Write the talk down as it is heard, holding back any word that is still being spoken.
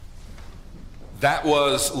That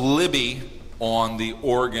was Libby on the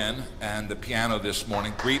organ and the piano this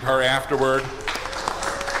morning. Greet her afterward.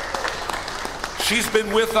 She's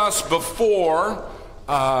been with us before.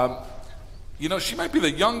 She might be the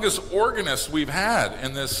youngest organist we've had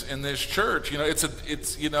in this church. There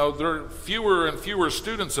are fewer and fewer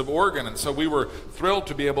students of organ, and so we were thrilled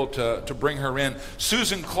to be able to bring her in.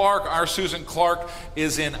 Susan Clark, our Susan Clark,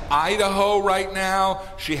 is in Idaho right now.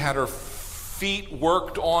 She had her feet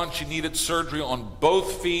worked on. She needed surgery on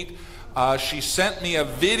both feet. She sent me a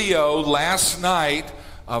video last night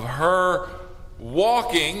of her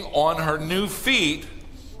walking on her new feet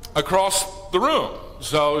across the room.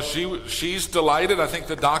 So she's delighted. I think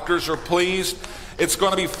the doctors are pleased. It's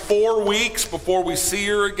going to be 4 weeks before we see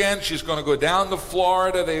her again. She's going to go down to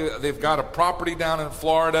Florida. They've got a property down in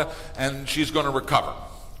Florida, and she's going to recover.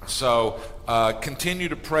 So continue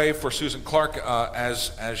to pray for Susan Clark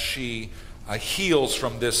as she heals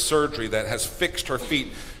from this surgery that has fixed her feet.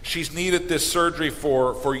 She's needed this surgery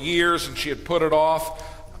for years, and she had put it off.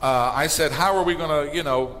 I said, how are we going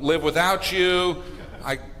to, live without you?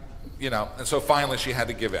 And so finally she had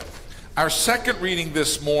to give in. Our second reading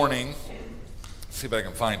this morning, let's see if I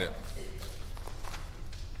can find it.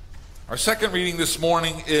 Our second reading this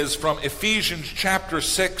morning is from Ephesians chapter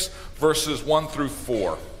 6, verses 1 through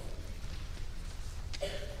 4.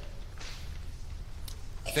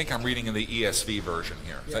 I think I'm reading in the ESV version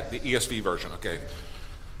here. Is that the ESV version? Okay.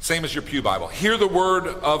 Same as your pew Bible. Hear the word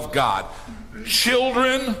of God.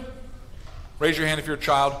 Children, raise your hand if you're a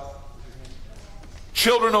child.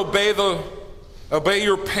 Children, obey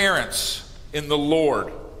your parents in the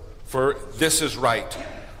Lord, for this is right.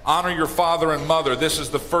 Honor your father and mother. This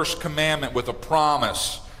is the first commandment with a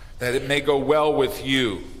promise that it may go well with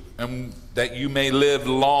you and that you may live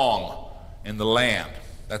long in the land.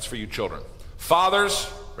 That's for you children. Fathers,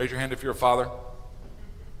 raise your hand if you're a father.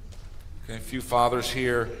 Okay, a few fathers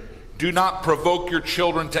here. Do not provoke your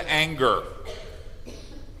children to anger,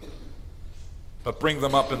 but bring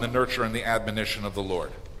them up in the nurture and the admonition of the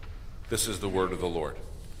Lord. This is the word of the Lord.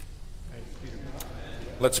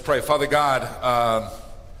 Let's pray. Father God,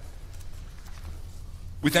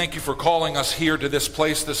 we thank you for calling us here to this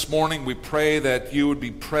place this morning. We pray that you would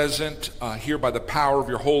be present here by the power of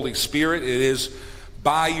your Holy Spirit. It is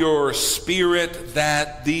by your Spirit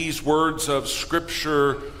that these words of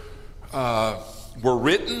Scripture were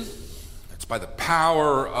written. It's by the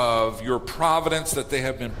power of your providence that they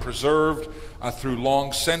have been preserved through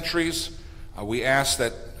long centuries. We ask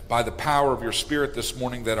that by the power of your Spirit this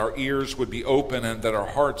morning that our ears would be open and that our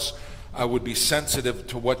hearts would be sensitive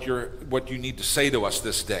to what you need to say to us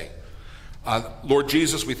this day. Lord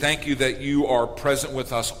Jesus, we thank you that you are present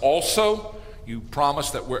with us also. You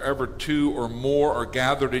promise that wherever two or more are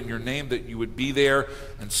gathered in your name, that you would be there.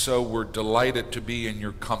 And so we're delighted to be in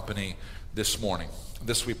your company this morning.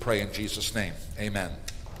 This we pray in Jesus' name. Amen.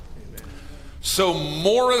 So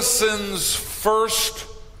Morrison's first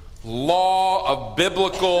law of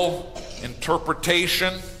biblical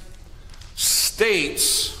interpretation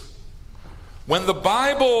states, when the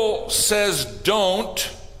Bible says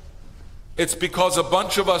don't, it's because a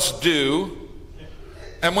bunch of us do.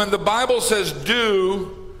 And when the Bible says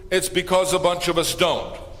do, it's because a bunch of us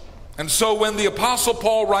don't. And so when the Apostle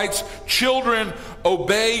Paul writes, children,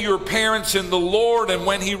 obey your parents in the Lord, and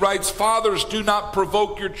when he writes, fathers, do not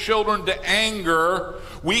provoke your children to anger,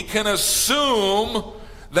 we can assume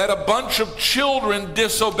that a bunch of children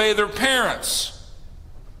disobey their parents.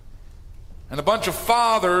 And a bunch of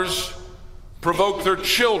fathers provoke their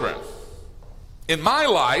children. In my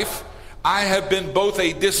life, I have been both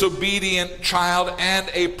a disobedient child and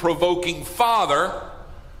a provoking father.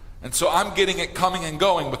 And so I'm getting it coming and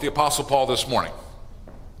going with the Apostle Paul this morning.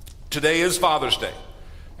 Today is Father's Day.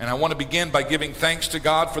 And I want to begin by giving thanks to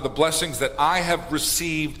God for the blessings that I have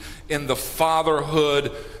received in the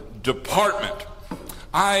fatherhood department.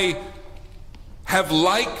 I have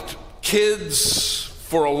liked kids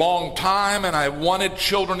for a long time, and I wanted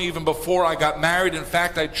children even before I got married. In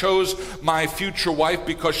fact, I chose my future wife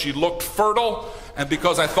because she looked fertile and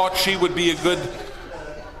because I thought she would be a good...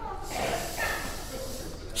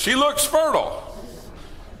 She looks fertile.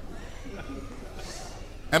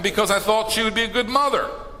 And because I thought she would be a good mother.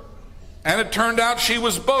 And it turned out she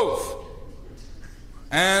was both.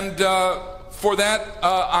 And for that,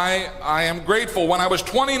 I am grateful. When I was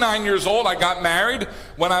 29 years old, I got married.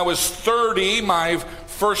 When I was 30, my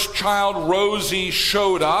first child, Rosie,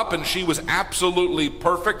 showed up, and she was absolutely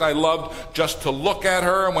perfect. I loved just to look at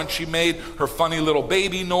her, and when she made her funny little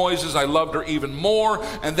baby noises, I loved her even more.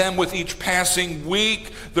 And then with each passing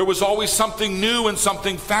week, there was always something new and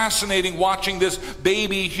something fascinating watching this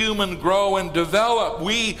baby human grow and develop.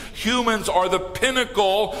 We humans are the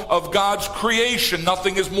pinnacle of God's creation.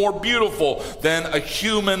 Nothing is more beautiful than a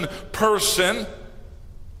human person.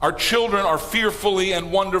 Our children are fearfully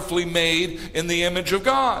and wonderfully made in the image of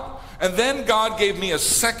God. And then God gave me a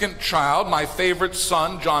second child, my favorite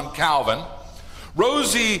son, John Calvin.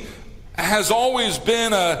 Rosie has always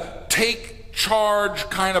been a take charge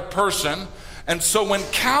kind of person. And so when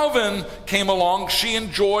Calvin came along, she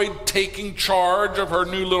enjoyed taking charge of her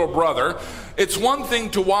new little brother. It's one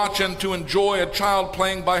thing to watch and to enjoy a child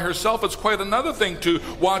playing by herself. It's quite another thing to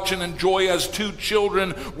watch and enjoy as two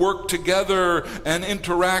children work together and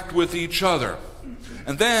interact with each other.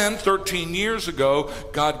 And then 13 years ago,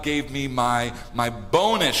 God gave me my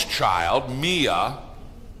bonus child, Mia.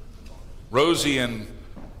 Rosie and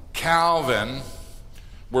Calvin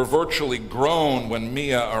were virtually grown when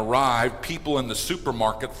Mia arrived. People in the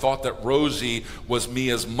supermarket thought that Rosie was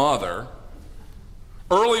Mia's mother.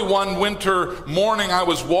 Early one winter morning, I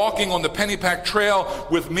was walking on the Pennypack Trail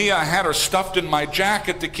with Mia. I had her stuffed in my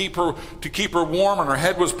jacket to keep her warm, and her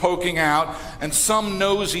head was poking out. And some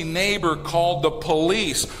nosy neighbor called the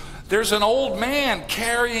police. There's an old man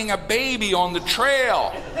carrying a baby on the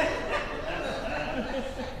trail.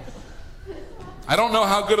 I don't know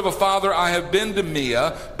how good of a father I have been to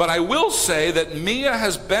Mia, but I will say that Mia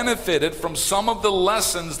has benefited from some of the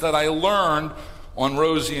lessons that I learned on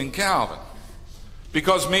Rosie and Calvin.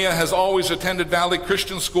 Because Mia has always attended Valley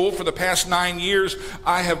Christian School for the past 9 years,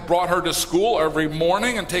 I have brought her to school every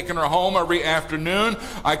morning and taken her home every afternoon.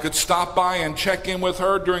 I could stop by and check in with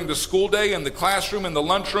her during the school day, in the classroom, in the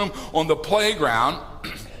lunchroom, on the playground.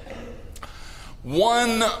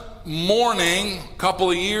 One morning, a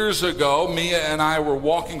couple of years ago, Mia and I were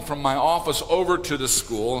walking from my office over to the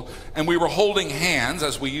school, and we were holding hands,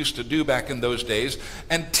 as we used to do back in those days,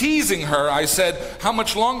 and teasing her, I said, "How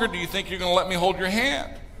much longer do you think you're going to let me hold your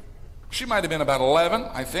hand?" She might have been about 11,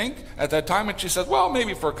 I think, at that time, and she said, "Well,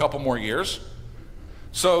 maybe for a couple more years."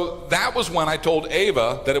 So that was when I told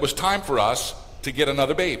Ava that it was time for us to get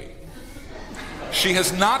another baby. She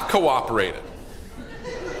has not cooperated.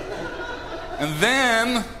 And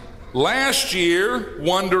then last year,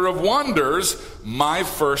 wonder of wonders, my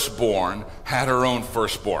firstborn had her own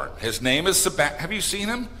firstborn. His name is Sebastian. Have you seen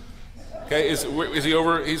him? Okay, is he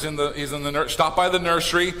over? He's in the stop by the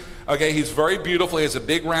nursery. Okay, he's very beautiful. He has a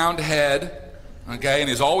big round head. Okay, and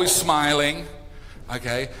he's always smiling.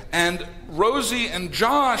 Okay, and Rosie and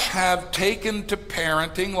Josh have taken to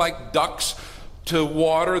parenting like ducks to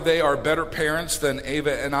water. They are better parents than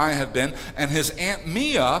Ava and I have been. And his Aunt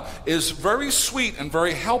Mia is very sweet and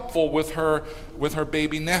very helpful with her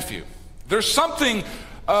baby nephew. There's something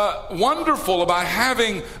wonderful about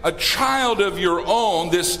having a child of your own.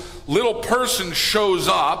 This little person shows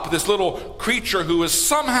up, this little creature who is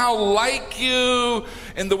somehow like you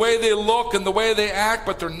in the way they look and the way they act,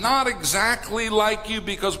 but they're not exactly like you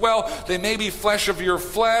because, well, they may be flesh of your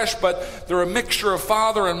flesh, but they're a mixture of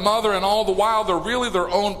father and mother, and all the while they're really their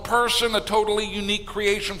own person, a totally unique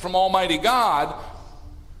creation from Almighty God.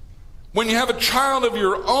 When you have a child of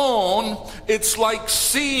your own, it's like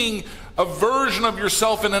seeing a version of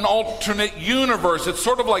yourself in an alternate universe. It's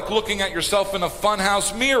sort of like looking at yourself in a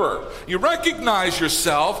funhouse mirror. You recognize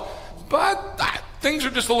yourself, but things are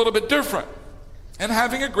just a little bit different. And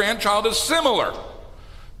having a grandchild is similar,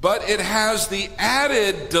 but it has the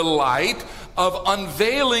added delight of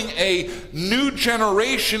unveiling a new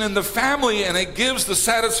generation in the family, and it gives the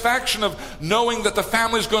satisfaction of knowing that the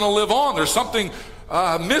family is going to live on. There's something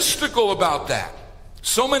mystical about that.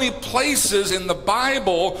 So many places in the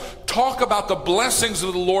Bible talk about the blessings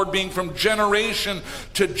of the Lord being from generation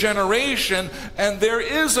to generation, and there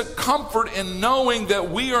is a comfort in knowing that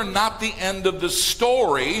we are not the end of the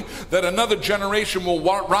story, that another generation will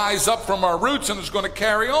rise up from our roots and is going to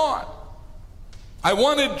carry on. I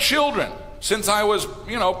wanted children since I was,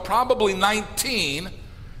 probably 19,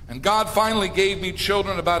 and God finally gave me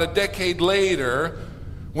children about a decade later.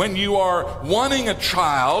 When you are wanting a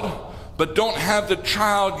child but don't have the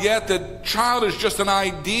child yet, the child is just an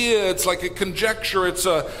idea, it's like a conjecture, it's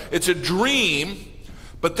a dream,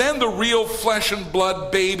 but then the real flesh and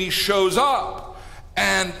blood baby shows up,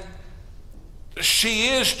 and she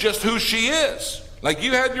is just who she is. Like,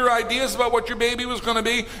 you had your ideas about what your baby was going to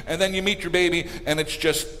be, and then you meet your baby, and it's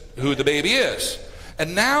just who the baby is.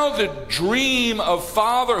 And now the dream of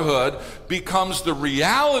fatherhood becomes the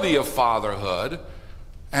reality of fatherhood.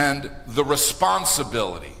 and the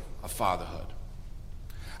responsibility of fatherhood.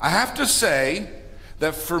 I have to say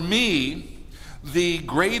that for me, the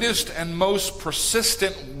greatest and most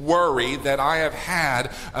persistent worry that I have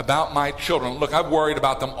had about my children, look, I've worried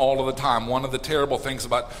about them all of the time. One of the terrible things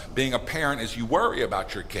about being a parent is you worry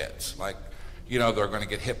about your kids. Like, you know, they're going to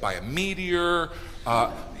get hit by a meteor,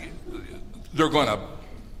 they're going to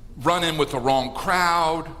run in with the wrong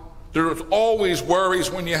crowd. There's always worries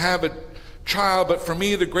when you have a child, but for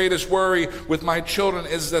me, the greatest worry with my children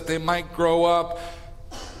is that they might grow up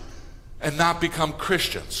and not become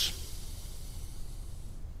Christians.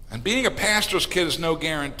 And being a pastor's kid is no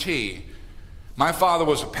guarantee. My father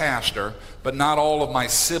was a pastor, but not all of my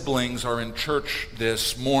siblings are in church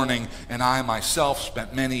this morning, and I myself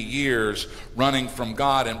spent many years running from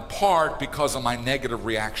God, in part because of my negative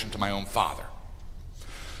reaction to my own father.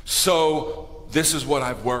 So this is what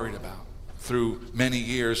I've worried about through many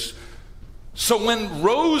years. So when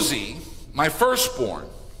Rosie, my firstborn,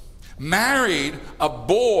 married a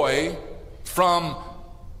boy from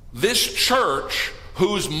this church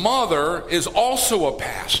whose mother is also a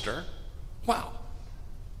pastor, wow,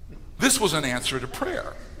 this was an answer to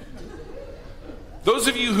prayer. Those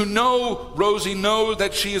of you who know Rosie know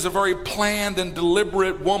that she is a very planned and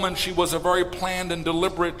deliberate woman. She was a very planned and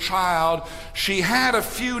deliberate child. She had a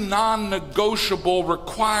few non-negotiable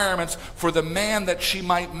requirements for the man that she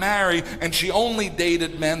might marry, and she only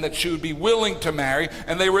dated men that she would be willing to marry,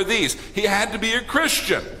 and they were these. He had to be a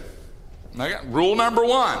Christian. Rule number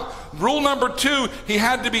one. Rule number two, he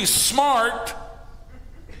had to be smart.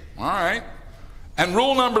 All right. And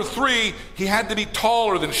rule number three, he had to be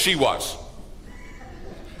taller than she was.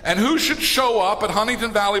 And who should show up at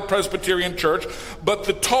Huntington Valley Presbyterian Church but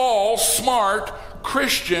the tall, smart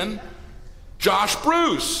Christian Josh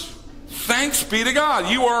Bruce? Thanks be to God.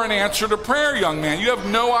 You are an answer to prayer, young man. You have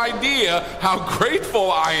no idea how grateful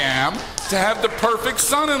I am to have the perfect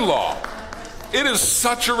son-in-law. It is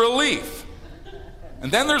such a relief.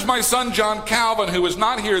 And then there's my son, John Calvin, who is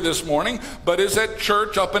not here this morning, but is at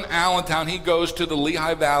church up in Allentown. He goes to the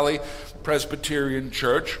Lehigh Valley Presbyterian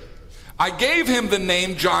Church. I gave him the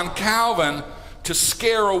name John Calvin to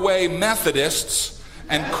scare away Methodists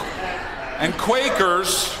and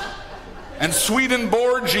Quakers and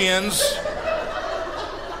Swedenborgians.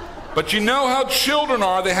 But you know how children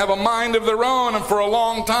are. They have a mind of their own. And for a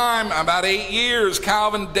long time, about 8 years,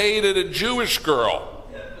 Calvin dated a Jewish girl.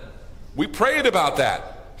 We prayed about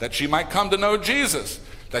that she might come to know Jesus,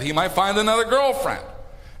 that he might find another girlfriend.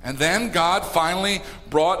 And then God finally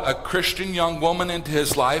brought a Christian young woman into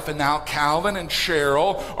his life, and now Calvin and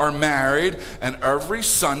Cheryl are married, and every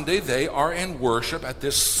Sunday they are in worship at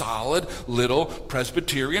this solid little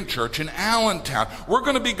Presbyterian church in Allentown. We're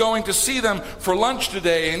going to be going to see them for lunch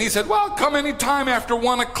today, and he said, well, come anytime after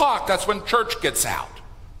 1 o'clock. That's when church gets out.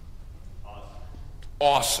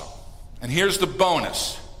 Awesome. And here's the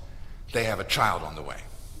bonus. They have a child on the way.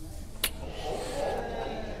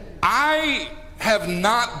 I have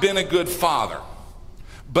not been a good father,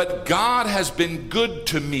 but God has been good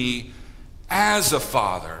to me as a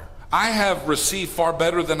father. I have received far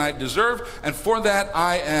better than I deserve, and for that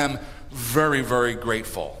I am very, very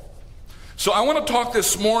grateful. So I want to talk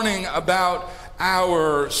this morning about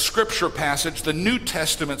our scripture passage, the New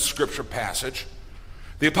Testament scripture passage.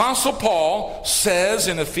 The Apostle Paul says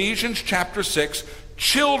in Ephesians chapter 6,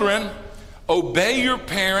 children, obey your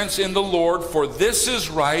parents in the Lord, for this is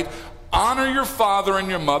right. Honor your father and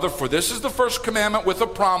your mother, for this is the first commandment with a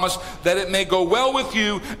promise, that it may go well with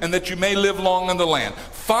you and that you may live long in the land.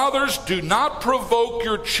 Fathers, do not provoke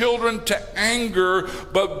your children to anger,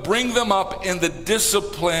 but bring them up in the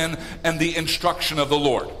discipline and the instruction of the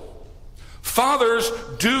Lord. Fathers,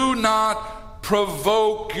 do not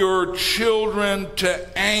provoke your children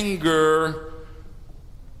to anger,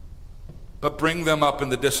 but bring them up in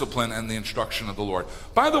the discipline and the instruction of the Lord.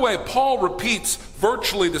 By the way, Paul repeats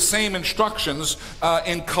virtually the same instructions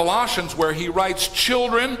in Colossians, where he writes,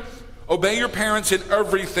 children, obey your parents in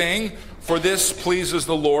everything, for this pleases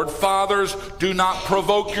the Lord. Fathers, do not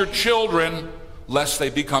provoke your children, lest they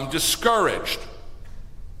become discouraged.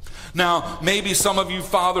 Now, maybe some of you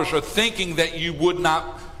fathers are thinking that you would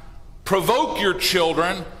not provoke your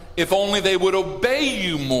children if only they would obey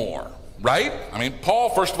you more. Right? I mean,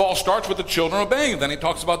 Paul, first of all, starts with the children obeying. Then he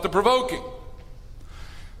talks about the provoking.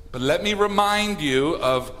 But let me remind you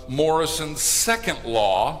of Morrison's second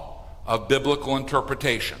law of biblical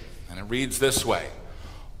interpretation. And it reads this way.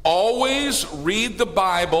 Always read the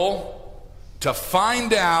Bible to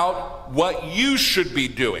find out what you should be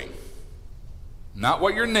doing, not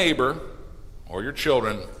what your neighbor or your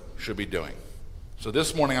children should be doing. So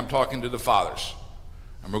this morning I'm talking to the fathers.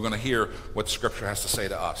 And we're going to hear what Scripture has to say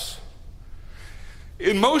to us.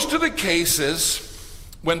 In most of the cases,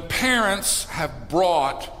 when parents have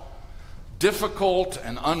brought difficult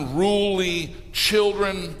and unruly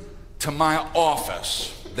children to my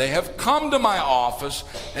office, they have come to my office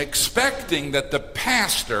expecting that the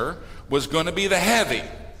pastor was going to be the heavy,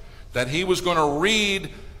 that he was going to read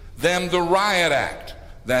them the riot act,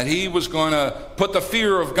 that he was going to put the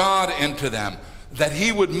fear of God into them, that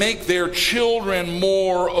he would make their children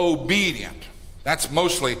more obedient. That's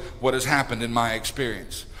mostly what has happened in my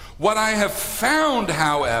experience. What I have found,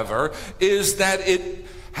 however, is that it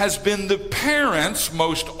has been the parents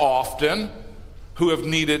most often who have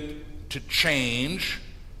needed to change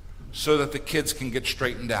so that the kids can get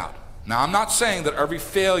straightened out. Now, I'm not saying that every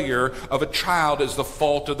failure of a child is the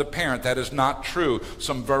fault of the parent. That is not true.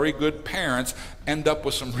 Some very good parents end up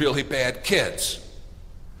with some really bad kids.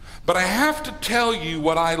 But I have to tell you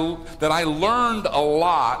that I learned a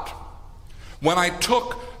lot when I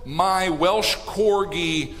took my Welsh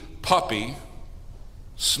Corgi puppy,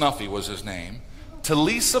 Snuffy was his name, to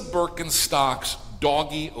Lisa Birkenstock's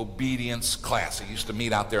doggy obedience class. He used to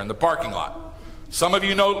meet out there in the parking lot. Some of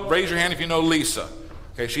you know, raise your hand if you know Lisa.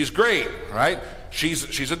 Okay, she's great, right?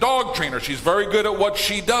 She's a dog trainer. She's very good at what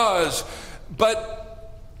she does.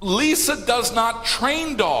 But Lisa does not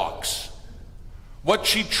train dogs. What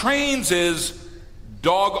she trains is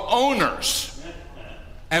dog owners.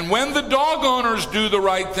 And when the dog owners do the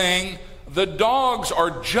right thing, the dogs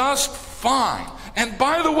are just fine. And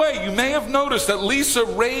by the way, you may have noticed that Lisa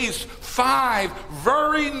raised 5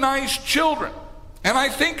 very nice children. And I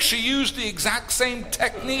think she used the exact same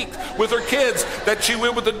technique with her kids that she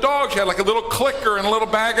would with the dogs. She had like a little clicker and a little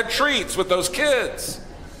bag of treats with those kids.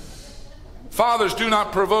 Fathers, do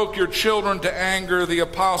not provoke your children to anger. The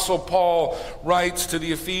Apostle Paul writes to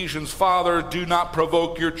the Ephesians, Father, do not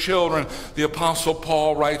provoke your children. The Apostle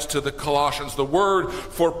Paul writes to the Colossians. The word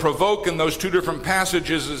for provoke in those 2 different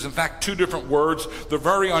passages is in fact 2 different words. They're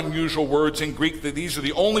very unusual words in Greek. These are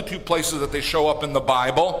the only 2 places that they show up in the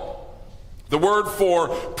Bible. The word for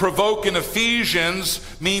provoke in Ephesians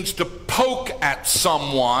means to poke at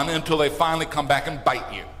someone until they finally come back and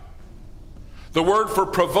bite you. The word for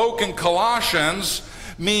provoke in Colossians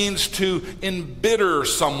means to embitter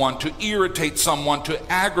someone, to irritate someone,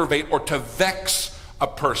 to aggravate, or to vex a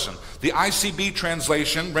person. The ICB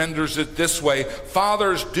translation renders it this way: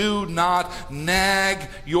 fathers, do not nag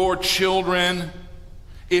your children.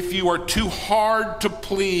 If you are too hard to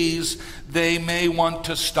please, they may want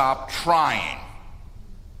to stop trying.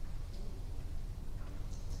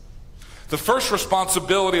 The first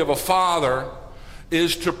responsibility of a father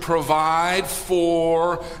is to provide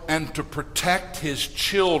for and to protect his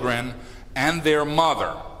children and their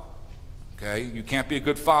mother. Okay? You can't be a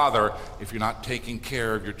good father if you're not taking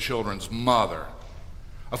care of your children's mother.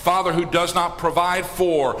 A father who does not provide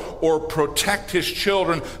for or protect his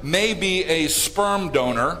children may be a sperm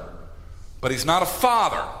donor, but he's not a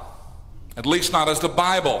father, at least not as the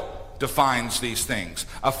Bible defines these things.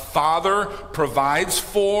 A father provides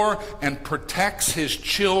for and protects his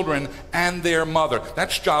children and their mother.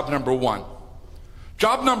 That's job number 1.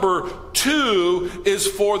 Job number 2 is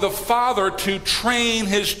for the father to train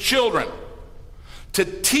his children, to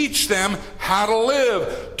teach them how to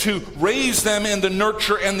live, to raise them in the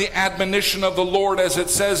nurture and the admonition of the Lord, as it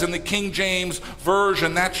says in the King James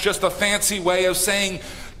Version. That's just a fancy way of saying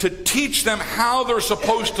to teach them how they're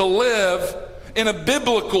supposed to live in a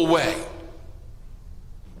biblical way.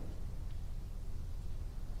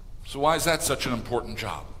 So why is that such an important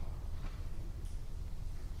job?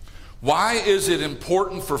 Why is it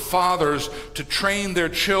important for fathers to train their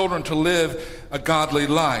children to live a godly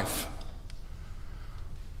life?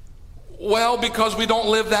 Well, because we don't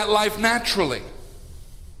live that life naturally.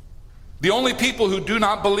 The only people who do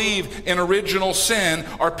not believe in original sin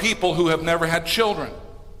are people who have never had children.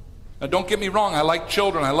 Now, don't get me wrong, I like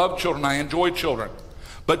children, I love children, I enjoy children.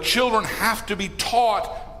 But children have to be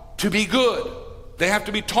taught to be good. They have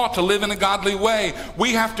to be taught to live in a godly way.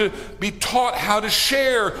 We have to be taught how to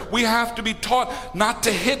share. We have to be taught not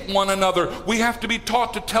to hit one another. We have to be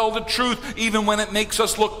taught to tell the truth even when it makes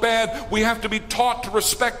us look bad. We have to be taught to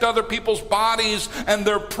respect other people's bodies and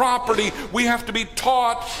their property. We have to be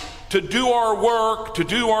taught to do our work, to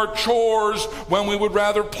do our chores when we would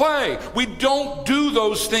rather play. We don't do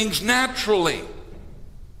those things naturally.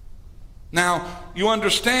 Now, you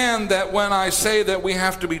understand that when I say that we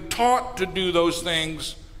have to be taught to do those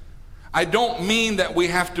things, I don't mean that we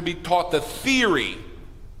have to be taught the theory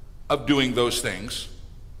of doing those things.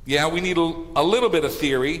 Yeah, we need a little bit of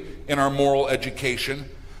theory in our moral education,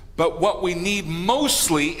 but what we need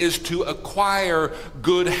mostly is to acquire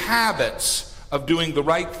good habits of doing the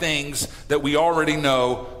right things that we already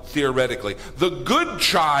know theoretically. The good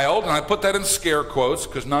child, and I put that in scare quotes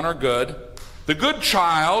because none are good, the good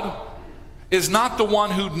child is not the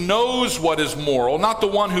one who knows what is moral, not the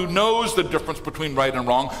one who knows the difference between right and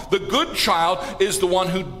wrong. The good child is the one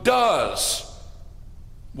who does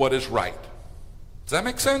what is right. Does that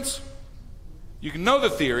make sense? You can know the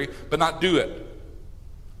theory, but not do it.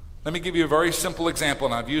 Let me give you a very simple example,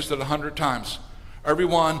 and I've used it 100 times.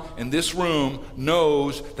 Everyone in this room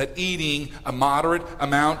knows that eating a moderate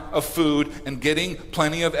amount of food and getting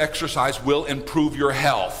plenty of exercise will improve your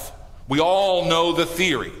health. We all know the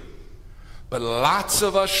theory. But lots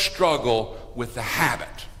of us struggle with the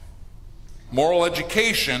habit. Moral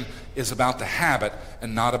education is about the habit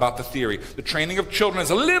and not about the theory. The training of children is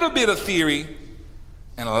a little bit of theory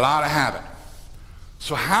and a lot of habit.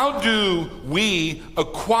 So how do we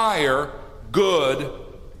acquire good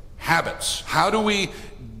habits? How do we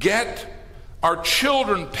get our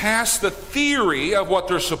children past the theory of what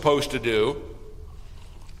they're supposed to do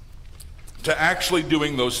to actually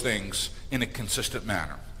doing those things in a consistent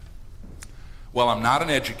manner? Well, I'm not an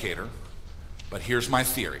educator, but here's my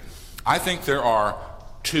theory. I think there are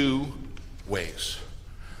two ways.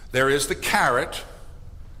 There is the carrot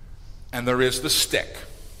and there is the stick.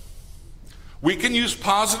 We can use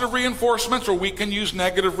positive reinforcements or we can use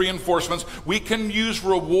negative reinforcements. We can use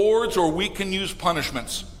rewards or we can use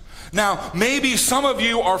punishments. Now, maybe some of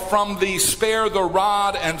you are from the spare the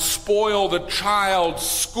rod and spoil the child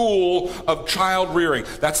school of child rearing.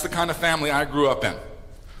 That's the kind of family I grew up in.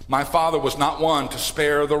 My father was not one to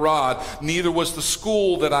spare the rod. Neither was the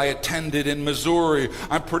school that I attended in Missouri.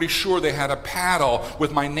 I'm pretty sure they had a paddle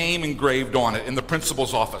with my name engraved on it in the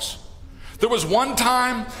principal's office. There was one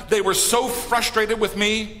time they were so frustrated with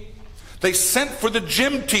me, they sent for the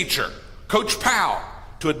gym teacher, Coach Powell,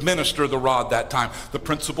 to administer the rod that time. The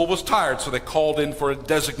principal was tired, so they called in for a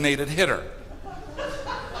designated hitter.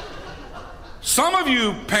 Some of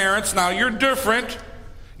you parents, now you're different.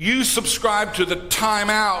 You subscribe to the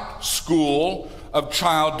timeout school of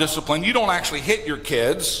child discipline. You don't actually hit your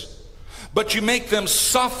kids, but you make them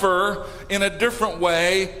suffer in a different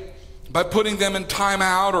way by putting them in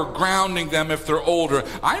timeout or grounding them if they're older.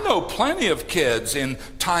 I know plenty of kids in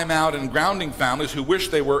timeout and grounding families who wish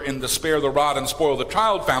they were in the spare the rod and spoil the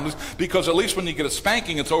child families, because at least when you get a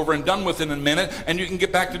spanking, it's over and done with in a minute and you can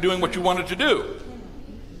get back to doing what you wanted to do.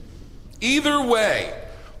 Either way,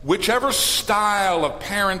 whichever style of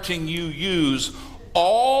parenting you use,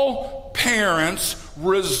 all parents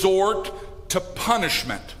resort to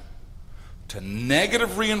punishment, to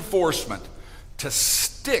negative reinforcement, to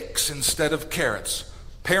sticks instead of carrots.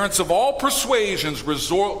 Parents of all persuasions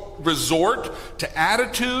resort to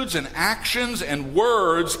attitudes and actions and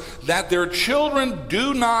words that their children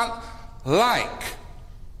do not like.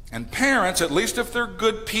 And parents, at least if they're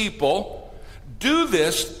good people, do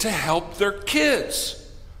this to help their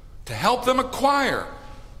kids, to help them acquire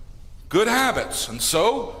good habits. And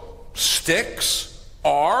so sticks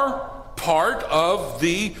are part of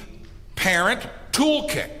the parent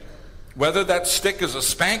toolkit. Whether that stick is a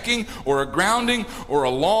spanking or a grounding or a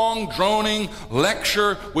long droning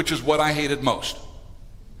lecture, which is what I hated most.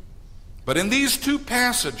 But in these two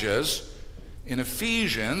passages, in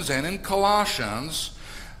Ephesians and in Colossians,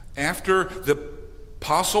 after the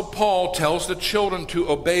Apostle Paul tells the children to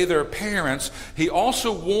obey their parents, he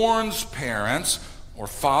also warns parents, or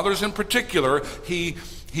fathers in particular, he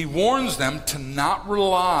warns them to not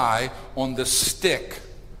rely on the stick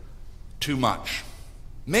too much.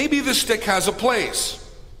 Maybe the stick has a place,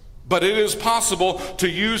 but it is possible to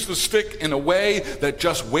use the stick in a way that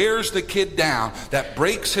just wears the kid down, that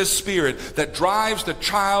breaks his spirit, that drives the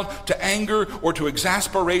child to anger or to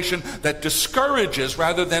exasperation, that discourages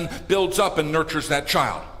rather than builds up and nurtures that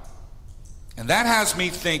child. And that has me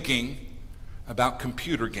thinking about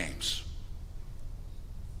computer games.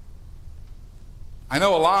 I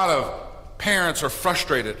know a lot of parents are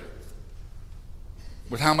frustrated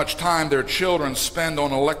with how much time their children spend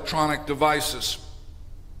on electronic devices.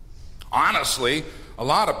 Honestly, a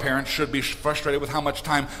lot of parents should be frustrated with how much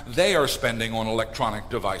time they are spending on electronic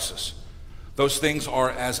devices. Those things are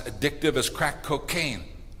as addictive as crack cocaine.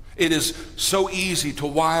 It is so easy to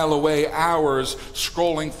while away hours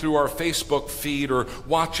scrolling through our Facebook feed or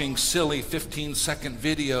watching silly 15-second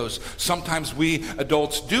videos. Sometimes we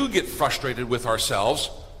adults do get frustrated with ourselves.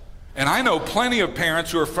 And I know plenty of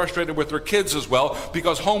parents who are frustrated with their kids as well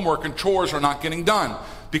because homework and chores are not getting done.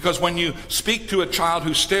 Because when you speak to a child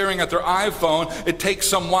who's staring at their iPhone, it takes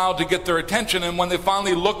some while to get their attention. And when they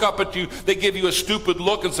finally look up at you, they give you a stupid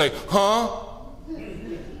look and say, huh?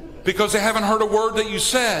 Because they haven't heard a word that you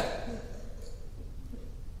said.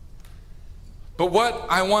 But what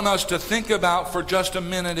I want us to think about for just a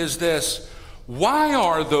minute is this. Why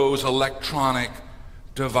are those electronic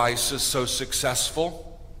devices so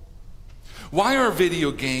successful? Why are video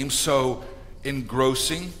games so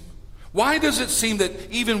engrossing? Why does it seem that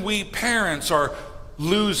even we parents are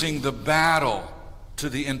losing the battle to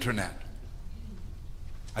the internet?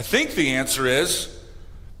 I think the answer is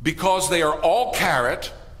because they are all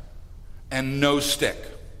carrot and no stick.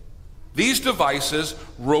 These devices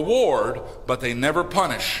reward, but they never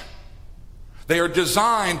punish. They are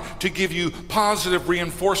designed to give you positive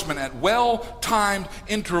reinforcement at well-timed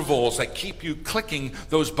intervals that keep you clicking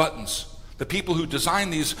those buttons. The people who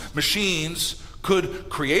designed these machines could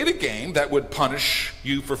create a game that would punish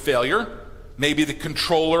you for failure. Maybe the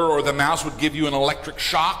controller or the mouse would give you an electric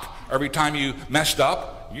shock every time you messed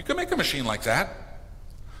up. You could make a machine like that.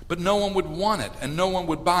 But no one would want it, and no one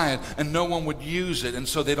would buy it, and no one would use it, and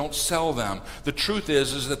so they don't sell them. The truth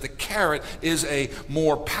is that the carrot is a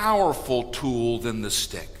more powerful tool than the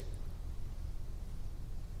stick.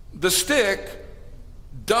 The stick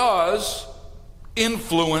does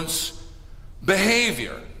influence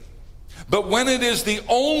behavior, but when it is the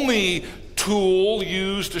only tool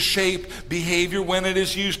used to shape behavior, when it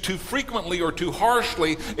is used too frequently or too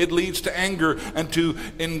harshly, it leads to anger and to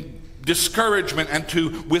discouragement and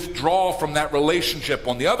to withdraw from that relationship.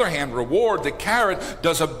 On the other hand, reward, the carrot,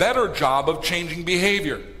 does a better job of changing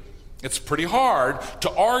behavior. It's pretty hard to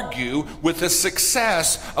argue with the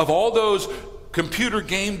success of all those computer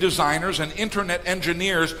game designers and internet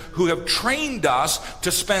engineers who have trained us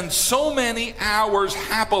to spend so many hours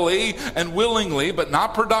happily and willingly, but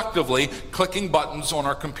not productively, clicking buttons on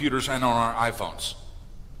our computers and on our iPhones.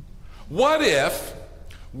 What if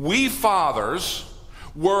we fathers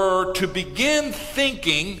were to begin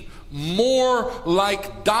thinking more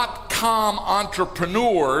like .com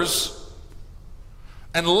entrepreneurs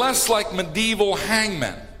and less like medieval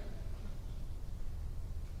hangmen?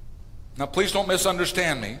 Now, please don't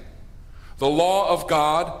misunderstand me. The law of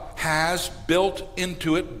God has built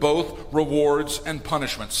into it both rewards and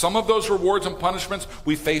punishments. Some of those rewards and punishments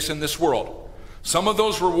we face in this world. Some of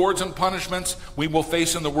those rewards and punishments we will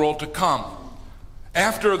face in the world to come.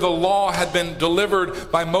 After the law had been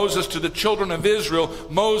delivered by Moses to the children of Israel,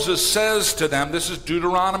 Moses says to them, this is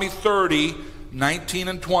Deuteronomy 30, 19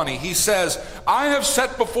 and 20. He says, I have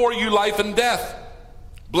set before you life and death,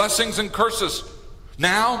 blessings and curses.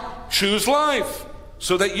 Now choose life,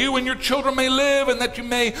 so that you and your children may live, and that you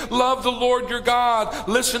may love the Lord your God.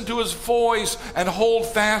 Listen to his voice and hold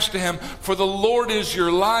fast to him. For the Lord is your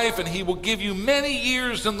life, and he will give you many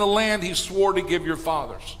years in the land he swore to give your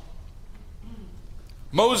fathers.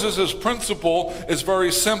 Moses' principle is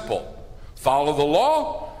very simple. Follow the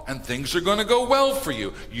law, and things are going to go well for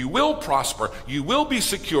you. You will prosper. You will be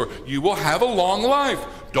secure. You will have a long life.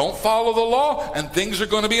 Don't follow the law, and things are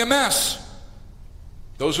going to be a mess.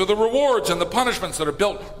 Those are the rewards and the punishments that are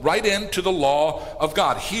built right into the law of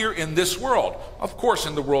God here in this world, of course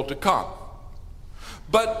in the world to come.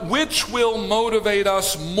 But which will motivate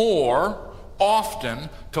us more often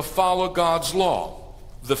to follow God's law?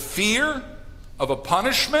 The fear of a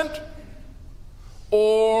punishment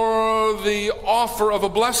or the offer of a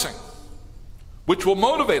blessing? Which will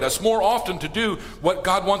motivate us more often to do what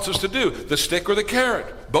God wants us to do? The stick or the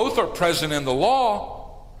carrot? Both are present in the law.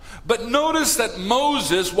 But notice that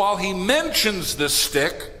Moses, while he mentions the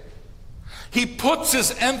stick, he puts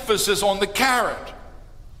his emphasis on the carrot.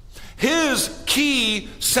 His key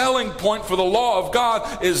selling point for the law of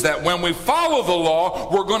God is that when we follow the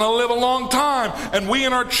law, we're going to live a long time, and we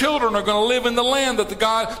and our children are going to live in the land that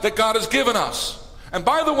God has given us. And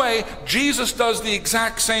by the way, Jesus does the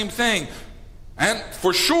exact same thing. And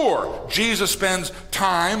for sure, Jesus spends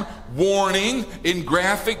time warning in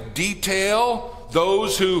graphic detail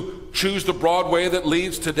those who choose the broad way that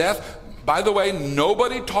leads to death. By the way,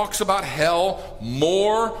 nobody talks about hell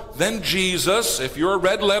more than Jesus. If you're a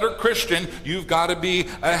red-letter Christian, you've got to be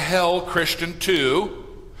a hell Christian too.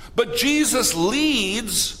 But Jesus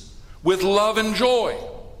leads with love and joy.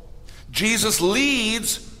 Jesus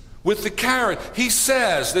leads with the carrot. He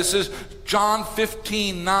says, this is John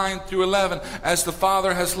 15, 9 through 11, as the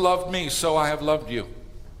Father has loved me, so I have loved you.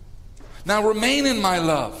 Now remain in my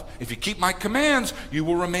love. If you keep my commands, you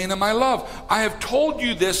will remain in my love. I have told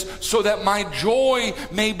you this so that my joy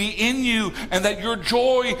may be in you and that your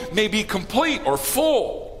joy may be complete or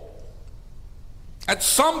full. At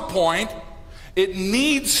some point, it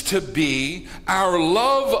needs to be our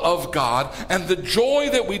love of God and the joy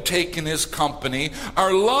that we take in his company,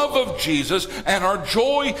 our love of Jesus and our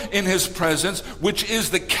joy in his presence, which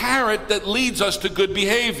is the carrot that leads us to good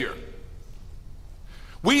behavior.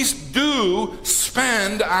 We do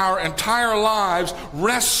spend our entire lives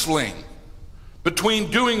wrestling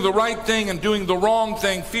between doing the right thing and doing the wrong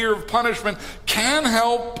thing. Fear of punishment can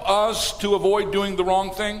help us to avoid doing the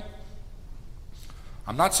wrong thing.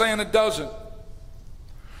 I'm not saying it doesn't.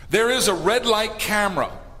 There is a red light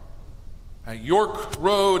camera at York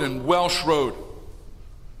Road and Welsh Road.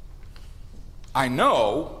 I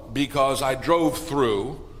know because I drove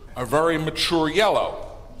through a very mature yellow.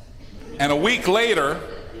 And a week later,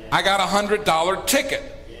 I got a $100 ticket.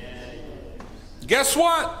 Guess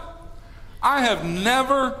what? I have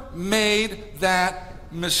never made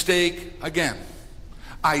that mistake again.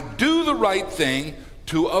 I do the right thing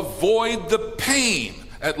to avoid the pain,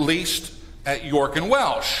 at least at York and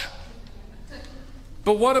Welsh.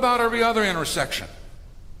 But what about every other intersection?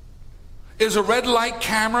 Is a red light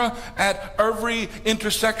camera at every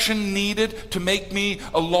intersection needed to make me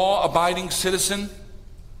a law-abiding citizen?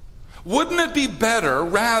 Wouldn't it be better,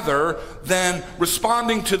 rather than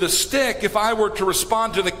responding to the stick, if I were to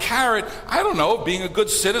respond to the carrot, I don't know, being a good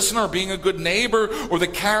citizen or being a good neighbor, or the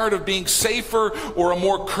carrot of being safer or a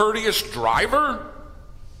more courteous driver?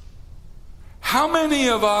 How many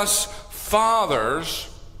of us fathers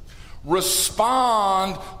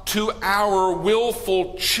respond to our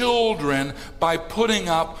willful children by putting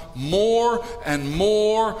up more and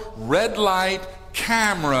more red light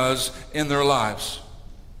cameras in their lives?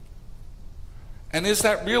 And is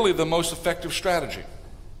that really the most effective strategy?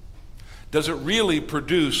 Does it really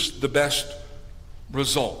produce the best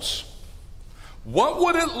results? What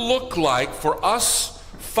would it look like for us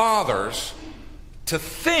fathers to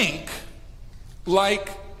think like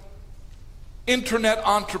internet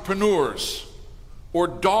entrepreneurs or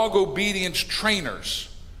dog obedience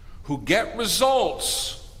trainers who get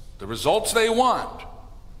results, the results they want,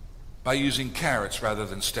 by using carrots rather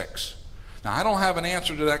than sticks? Now, I don't have an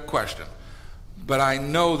answer to that question, but I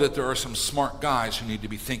know that there are some smart guys who need to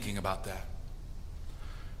be thinking about that.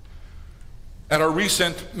 At our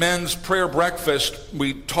recent men's prayer breakfast,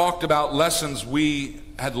 we talked about lessons we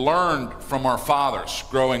had learned from our fathers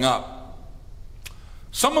growing up.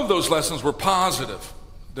 Some of those lessons were positive.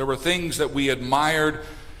 There were things that we admired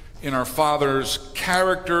in our fathers'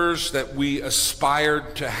 characters that we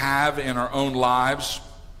aspired to have in our own lives.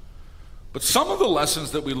 But some of the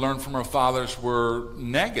lessons that we learned from our fathers were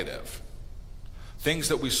negative. Things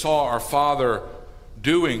that we saw our father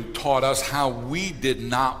doing taught us how we did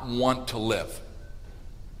not want to live.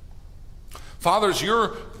 Fathers,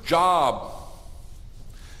 your job,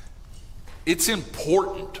 it's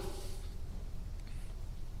important.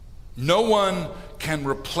 No one can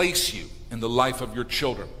replace you in the life of your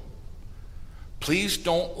children. Please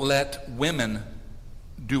don't let women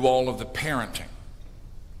do all of the parenting.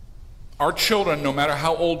 Our children, no matter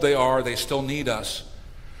how old they are, they still need us.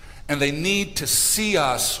 And they need to see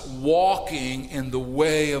us walking in the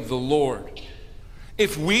way of the Lord.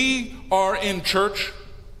 If we are in church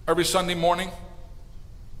every Sunday morning,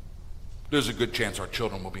 there's a good chance our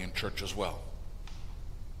children will be in church as well.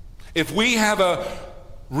 If we have a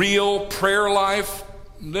real prayer life,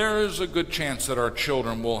 there's a good chance that our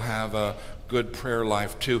children will have a good prayer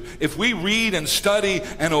life too. If we read and study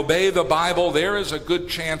and obey the Bible, there is a good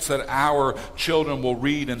chance that our children will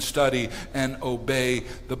read and study and obey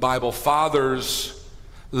the Bible. Fathers,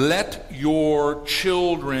 let your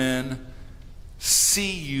children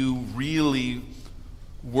see you really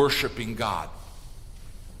worshiping God.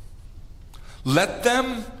 Let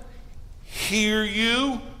them hear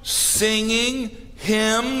you singing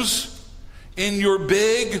hymns in your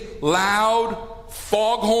big, loud,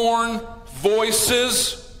 foghorn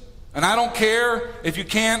voices. And I don't care if you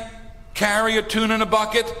can't carry a tune in a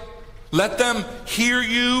bucket. Let them hear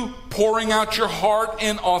you pouring out your heart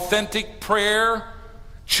in authentic prayer.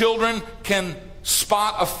 Children can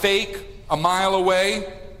spot a fake a mile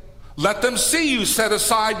away. Let them see you set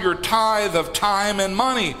aside your tithe of time and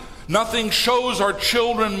money. Nothing shows our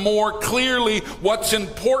children more clearly what's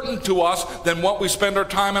important to us than what we spend our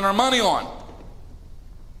time and our money on.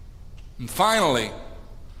 And finally,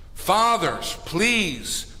 fathers,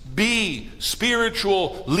 please be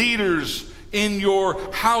spiritual leaders in your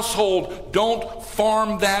household. Don't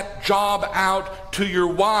farm that job out to your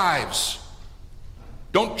wives.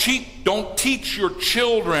 Don't teach your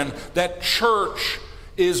children that church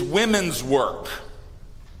is women's work.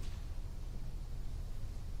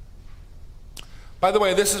 By the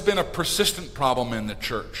way, this has been a persistent problem in the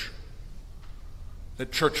church.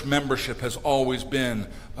 That church membership has always been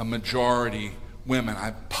a majority women.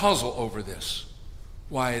 I puzzle over this,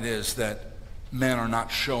 why it is that men are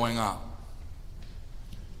not showing up.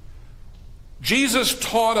 Jesus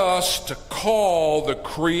taught us to call the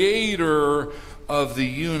Creator of the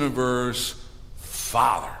universe,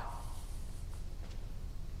 Father.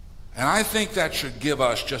 And I think that should give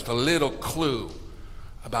us just a little clue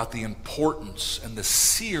about the importance and the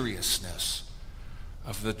seriousness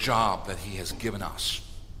of the job that he has given us.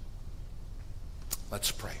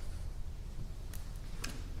 Let's pray.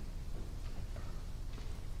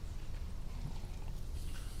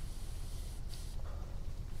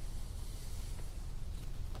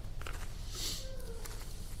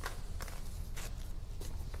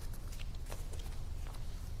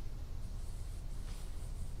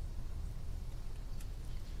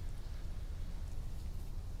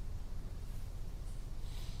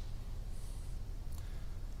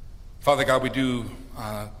 Father God, we do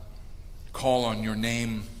call on your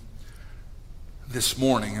name this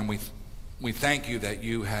morning, and we thank you that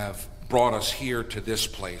you have brought us here to this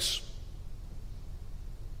place.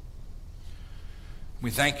 We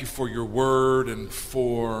thank you for your word and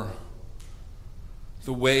for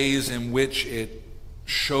the ways in which it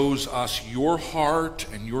shows us your heart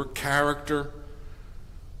and your character,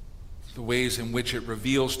 the ways in which it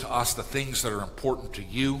reveals to us the things that are important to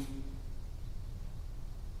you.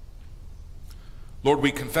 Lord,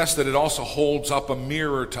 we confess that it also holds up a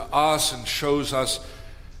mirror to us and shows us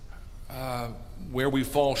where we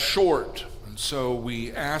fall short. And so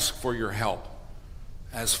we ask for your help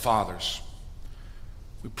as fathers.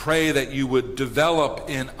 We pray that you would develop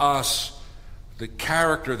in us the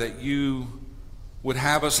character that you would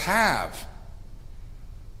have us have.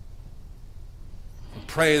 We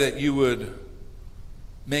pray that you would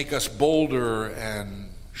make us bolder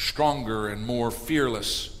and stronger and more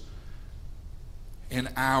fearless in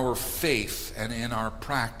our faith and in our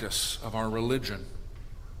practice of our religion.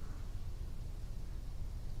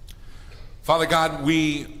 Father God,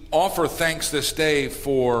 we offer thanks this day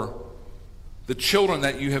for the children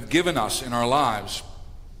that you have given us in our lives.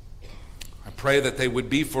 I pray that they would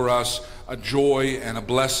be for us a joy and a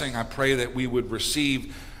blessing. I pray that we would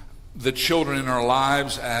receive the children in our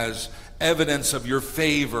lives as evidence of your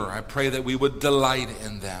favor. I pray that we would delight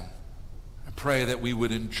in them. I pray that we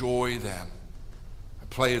would enjoy them.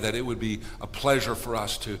 Pray that it would be a pleasure for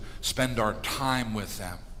us to spend our time with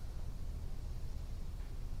them.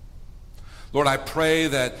 Lord, I pray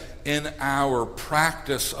that in our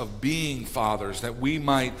practice of being fathers, that we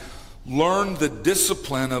might learn the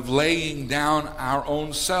discipline of laying down our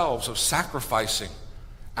own selves, of sacrificing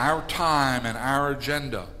our time and our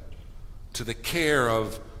agenda to the care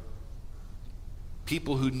of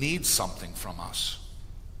people who need something from us.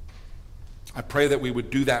 I pray that we would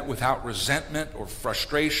do that without resentment or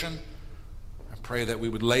frustration. I pray that we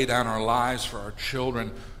would lay down our lives for our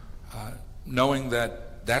children, knowing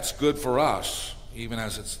that that's good for us, even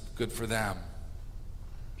as it's good for them.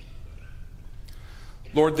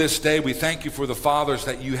 Lord, this day we thank you for the fathers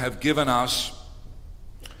that you have given us.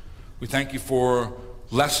 We thank you for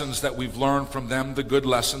lessons that we've learned from them, the good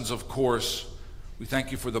lessons, of course. We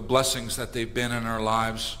thank you for the blessings that they've been in our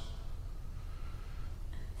lives.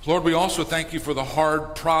 Lord, we also thank you for the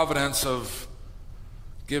hard providence of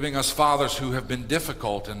giving us fathers who have been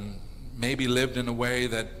difficult and maybe lived in a way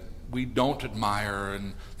that we don't admire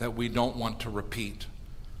and that we don't want to repeat.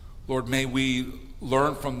 Lord, may we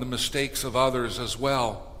learn from the mistakes of others as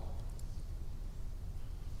well.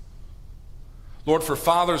 Lord, for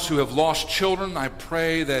fathers who have lost children, I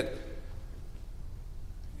pray that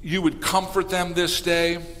you would comfort them this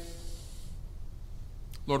day.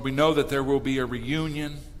 Lord, we know that there will be a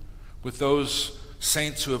reunion with those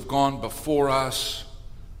saints who have gone before us.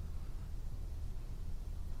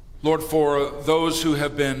 Lord, for those who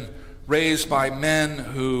have been raised by men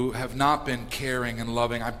who have not been caring and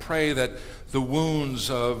loving, I pray that the wounds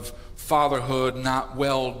of fatherhood not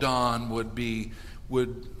well done would be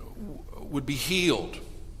healed.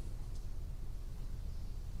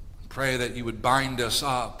 Pray that you would bind us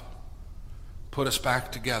up, put us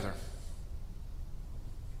back together.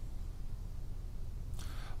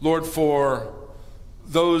 Lord, for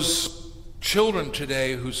those children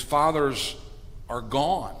today whose fathers are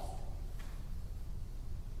gone,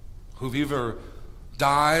 who've either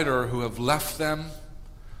died or who have left them,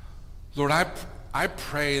 Lord, I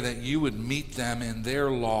pray that you would meet them in their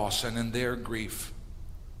loss and in their grief.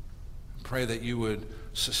 I pray that you would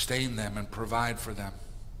sustain them and provide for them.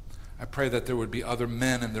 I pray that there would be other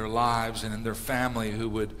men in their lives and in their family who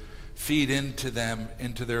would feed into them,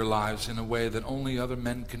 into their lives in a way that only other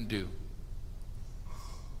men can do.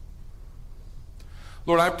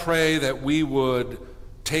 Lord, I pray that we would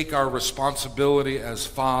take our responsibility as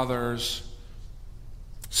fathers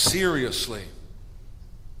seriously,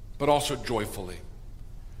 but also joyfully.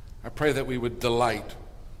 I pray that we would delight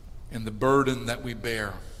in the burden that we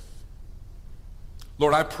bear.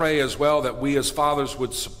 Lord, I pray as well that we as fathers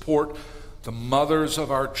would support the mothers of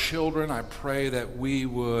our children. I pray that we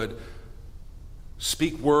would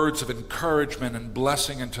speak words of encouragement and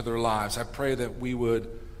blessing into their lives. I pray that we would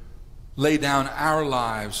lay down our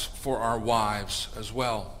lives for our wives as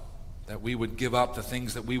well, that we would give up the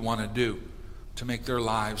things that we want to do to make their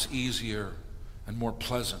lives easier and more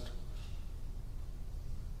pleasant.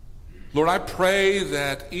 Lord, I pray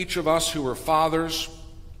that each of us who are fathers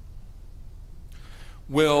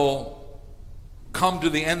will come to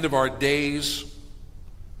the end of our days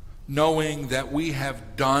knowing that we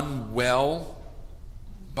have done well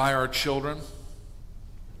by our children.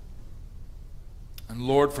 And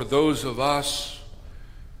Lord, for those of us,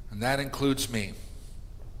 and that includes me,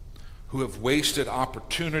 who have wasted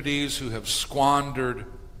opportunities, who have squandered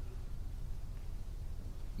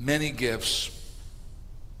many gifts,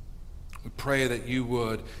 we pray that you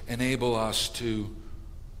would enable us to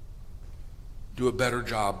do a better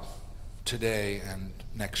job today and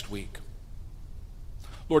next week.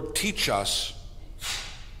 Lord, teach us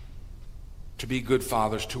to be good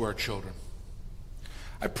fathers to our children.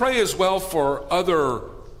 I pray as well for other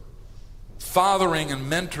fathering and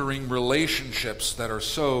mentoring relationships that are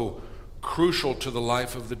so crucial to the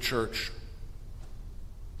life of the church.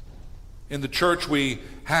 In the church, we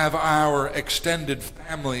have our extended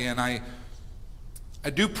family, and I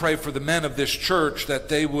do pray for the men of this church that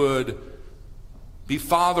they would be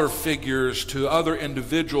father figures to other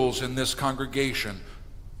individuals in this congregation,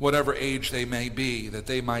 whatever age they may be, that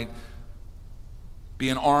they might be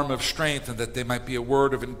an arm of strength, and that they might be a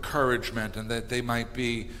word of encouragement, and that they might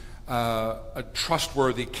be a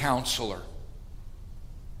trustworthy counselor.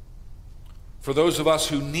 For those of us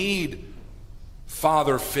who need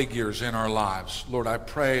father figures in our lives, Lord, I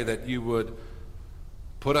pray that you would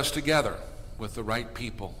put us together with the right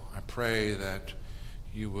people. I pray that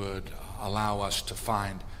you would allow us to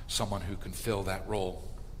find someone who can fill that role.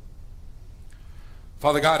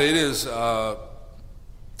 Father God, it is a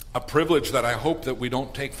privilege that I hope that we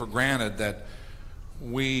don't take for granted, that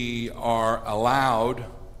we are allowed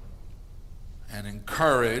and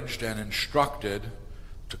encouraged and instructed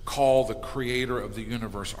to call the creator of the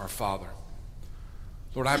universe our Father.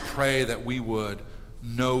 Lord, I pray that we would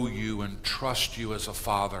know you and trust you as a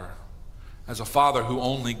father who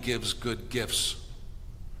only gives good gifts.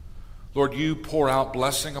 Lord, you pour out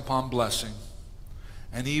blessing upon blessing,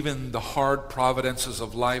 and even the hard providences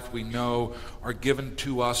of life we know are given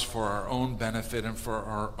to us for our own benefit and for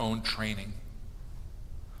our own training.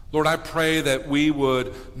 Lord, I pray that we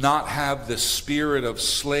would not have the spirit of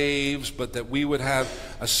slaves, but that we would have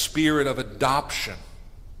a spirit of adoption,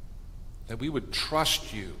 that we would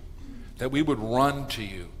trust you, that we would run to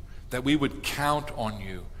you, that we would count on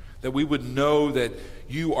you, that we would know that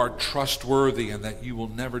you are trustworthy and that you will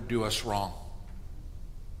never do us wrong.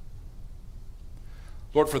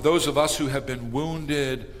 Lord, for those of us who have been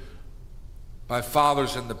wounded by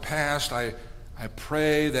fathers in the past, I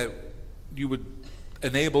pray that you would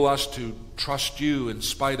enable us to trust you in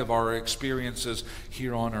spite of our experiences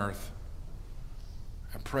here on earth.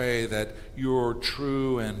 I pray that your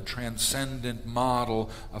true and transcendent model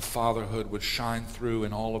of fatherhood would shine through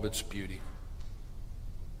in all of its beauty.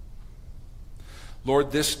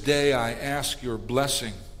 Lord, this day I ask your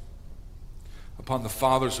blessing upon the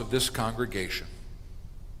fathers of this congregation.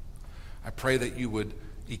 I pray that you would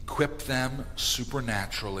equip them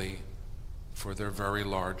supernaturally for their very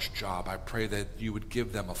large job. I pray that you would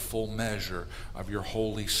give them a full measure of your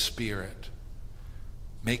Holy Spirit.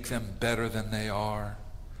 Make them better than they are.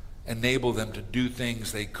 Enable them to do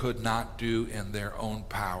things they could not do in their own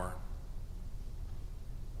power.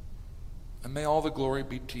 And may all the glory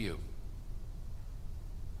be to you.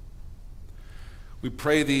 We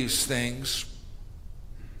pray these things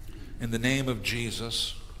in the name of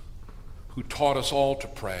Jesus, who taught us all to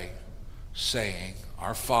pray, saying,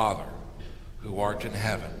 Our Father, who art in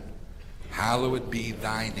heaven, hallowed be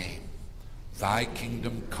thy name. Thy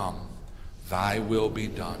kingdom come, thy will be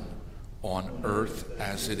done, on earth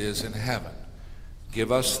as it is in heaven.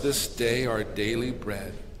 Give us this day our daily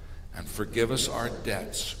bread, and forgive us our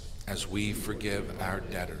debts as we forgive our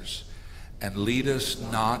debtors. And lead us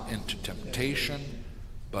not into temptation,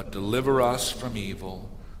 but deliver us from evil.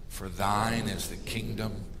 For thine is the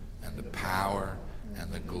kingdom and the power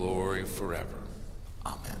and the glory forever.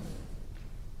 Amen.